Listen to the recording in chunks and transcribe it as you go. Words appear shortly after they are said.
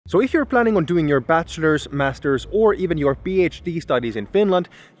So if you're planning on doing your bachelor's, master's, or even your PhD studies in Finland,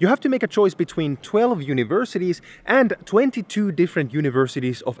 you have to make a choice between 12 universities and 22 different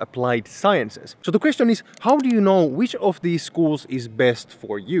universities of applied sciences. So the question is, how do you know which of these schools is best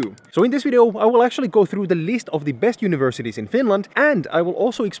for you? So in this video, I will actually go through the list of the best universities in Finland, and I will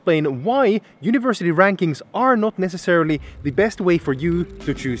also explain why university rankings are not necessarily the best way for you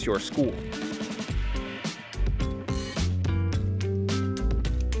to choose your school.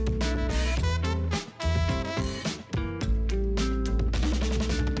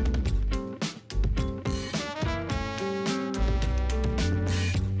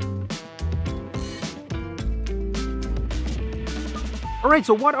 Alright,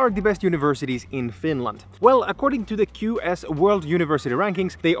 so what are the best universities in Finland? Well, according to the QS World University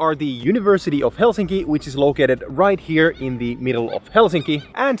Rankings, they are the University of Helsinki, which is located right here in the middle of Helsinki,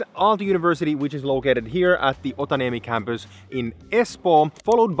 and Aalto University, which is located here at the Otaniemi campus in Espoo,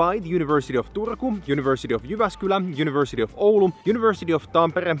 followed by the University of Turku, University of Jyväskylä, University of Oulu, University of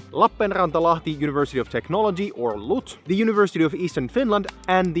Tampere, Lappeenranta-Lahti University of Technology, or LUT, the University of Eastern Finland,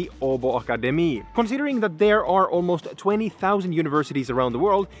 and the Åbo Academy. Considering that there are almost 20,000 universities around the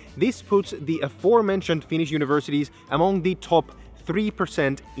world, this puts the aforementioned Finnish universities among the top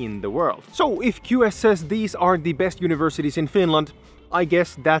 3% in the world. So if QS says these are the best universities in Finland, I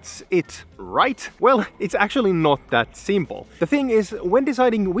guess that's it, right? Well, it's actually not that simple. The thing is, when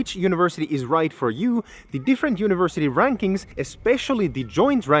deciding which university is right for you, the different university rankings, especially the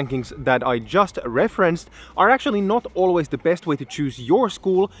joint rankings that I just referenced, are actually not always the best way to choose your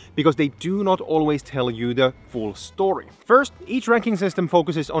school, because they do not always tell you the full story. First, each ranking system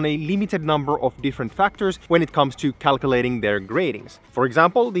focuses on a limited number of different factors when it comes to calculating their gradings. For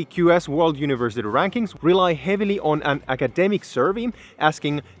example, the QS World University Rankings rely heavily on an academic survey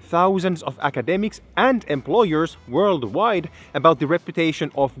asking thousands of academics and employers worldwide about the reputation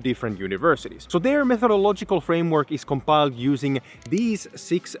of different universities. So their methodological framework is compiled using these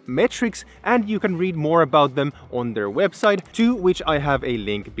 6 metrics, and you can read more about them on their website, to which I have a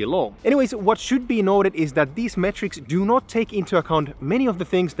link below. Anyways, what should be noted is that these metrics do not take into account many of the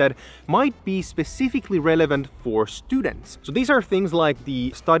things that might be specifically relevant for students. So these are things like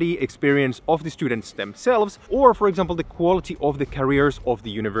the study experience of the students themselves, or for example the quality of the careers of the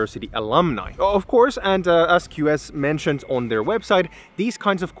university alumni. Of course, and as QS mentioned on their website, these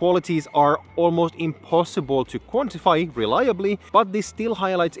kinds of qualities are almost impossible to quantify reliably, but this still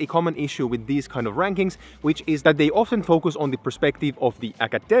highlights a common issue with these kind of rankings, which is that they often focus on the perspective of the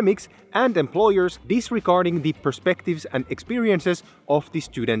academics and employers, disregarding the perspectives and experiences of the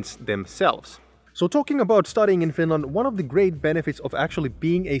students themselves. So talking about studying in Finland, one of the great benefits of actually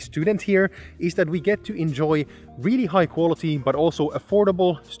being a student here is that we get to enjoy really high quality but also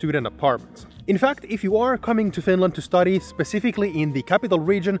affordable student apartments. In fact, if you are coming to Finland to study specifically in the capital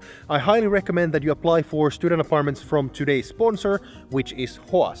region, I highly recommend that you apply for student apartments from today's sponsor, which is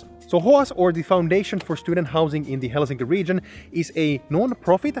HOAS. So HOAS, or the Foundation for Student Housing in the Helsinki region, is a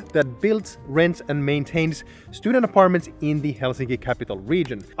non-profit that builds, rents and maintains student apartments in the Helsinki capital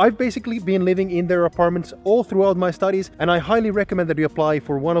region. I've basically been living in their apartments all throughout my studies, and I highly recommend that you apply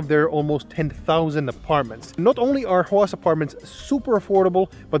for one of their almost 10,000 apartments. Not only are HOAS apartments super affordable,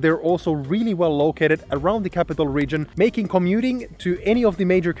 but they're also really well located around the capital region, making commuting to any of the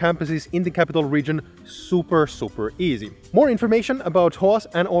major campuses in the capital region super easy. More information about HOAS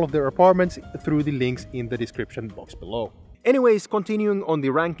and all of their apartments through the links in the description box below. Anyways, continuing on the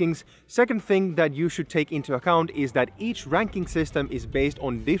rankings, second thing that you should take into account is that each ranking system is based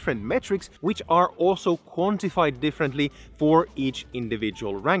on different metrics, which are also quantified differently for each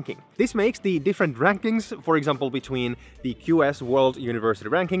individual ranking. This makes the different rankings, for example, between the QS World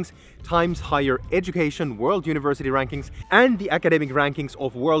University Rankings times Higher Education World University Rankings and the academic rankings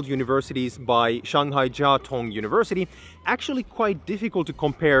of world universities by Shanghai Jiao Tong University, actually quite difficult to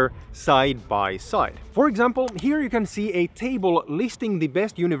compare side by side. For example, here you can see a table listing the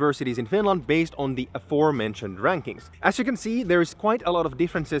best universities in Finland based on the aforementioned rankings. As you can see, there is quite a lot of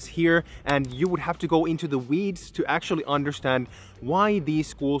differences here, and you would have to go into the weeds to actually understand why these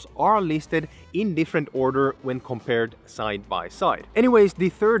schools are listed in different order when compared side by side. Anyways, the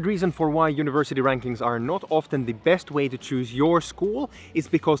third reason for why university rankings are not often the best way to choose your school is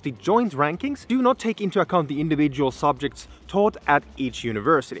because the joint rankings do not take into account the individual subjects taught at each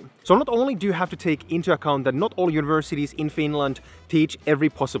university. So not only do you have to take into account that not all universities in Finland teach every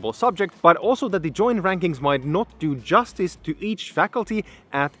possible subject, but also that the joint rankings might not do justice to each faculty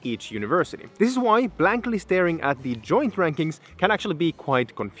at each university. This is why blankly staring at the joint rankings can actually be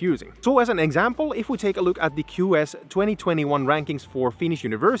quite confusing. So as an example, if we take a look at the QS 2021 rankings for Finnish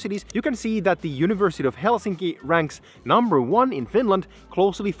universities, universities, you can see that the University of Helsinki ranks #1 in Finland,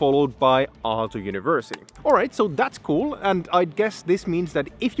 closely followed by Aalto University. Alright, so that's cool, and I guess this means that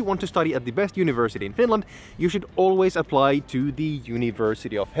if you want to study at the best university in Finland, you should always apply to the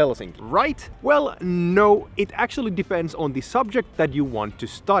University of Helsinki, right? Well, no, it actually depends on the subject that you want to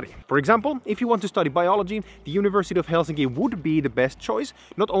study. For example, if you want to study biology, the University of Helsinki would be the best choice,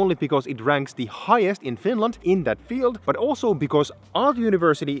 not only because it ranks the highest in Finland in that field, but also because Aalto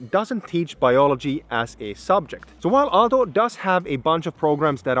University doesn't teach biology as a subject. So while Aalto does have a bunch of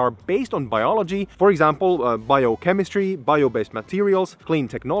programs that are based on biology, for example, biochemistry, bio-based materials, clean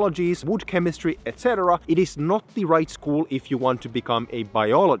technologies, wood chemistry, etc., it is not the right school if you want to become a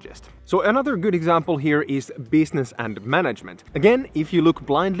biologist. So another good example here is business and management. Again, if you look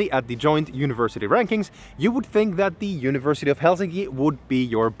blindly at the joint university rankings, you would think that the University of Helsinki would be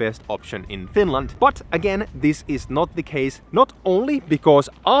your best option in Finland. But again, this is not the case, not only because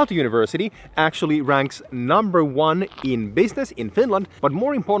Aalto University actually ranks #1 in business in Finland, but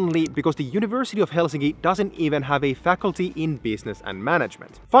more importantly because the University of Helsinki doesn't even have a faculty in business and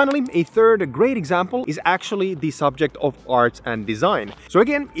management. Finally, a third great example is actually the subject of arts and design. So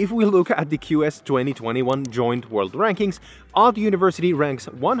again, if we look at the QS 2021 Joint World Rankings, Aalto University ranks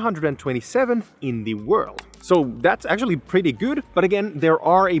 127th in the world. So that's actually pretty good, but again, there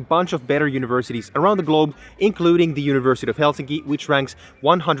are a bunch of better universities around the globe, including the University of Helsinki, which ranks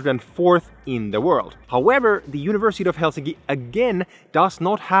 104th in the world. However, the University of Helsinki again does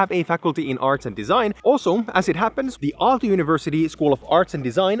not have a faculty in arts and design. Also, as it happens, the Aalto University School of Arts and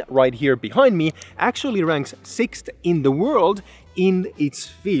Design, right here behind me, actually ranks 6th in the world in its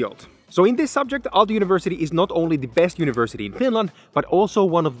field. So in this subject, Aalto University is not only the best university in Finland, but also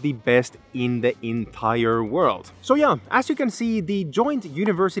one of the best in the entire world. So yeah, as you can see, the joint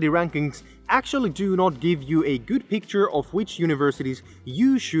university rankings actually do not give you a good picture of which universities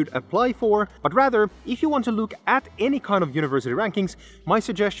you should apply for, but rather, if you want to look at any kind of university rankings, my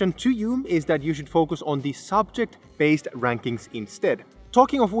suggestion to you is that you should focus on the subject-based rankings instead.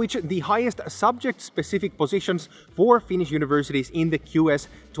 Talking of which, the highest subject-specific positions for Finnish universities in the QS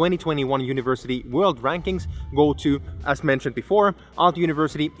 2021 University World Rankings go to, as mentioned before, Aalto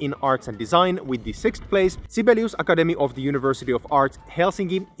University in Arts and Design with the 6th place, Sibelius Academy of the University of Arts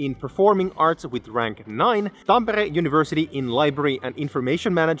Helsinki in Performing Arts with rank 9, Tampere University in Library and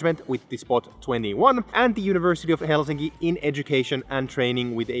Information Management with the spot 21, and the University of Helsinki in Education and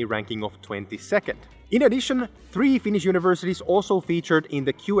Training with a ranking of 22nd. In addition, 3 Finnish universities also featured in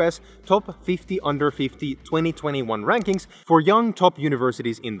the QS Top 50 Under 50 2021 rankings for young top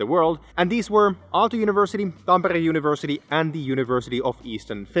universities in the world, and these were Aalto University, Tampere University, and the University of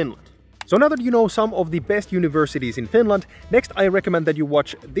Eastern Finland. So now that you know some of the best universities in Finland, next I recommend that you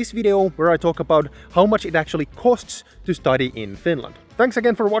watch this video where I talk about how much it actually costs to study in Finland. Thanks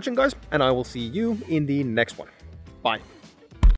again for watching, guys, and I will see you in the next one. Bye.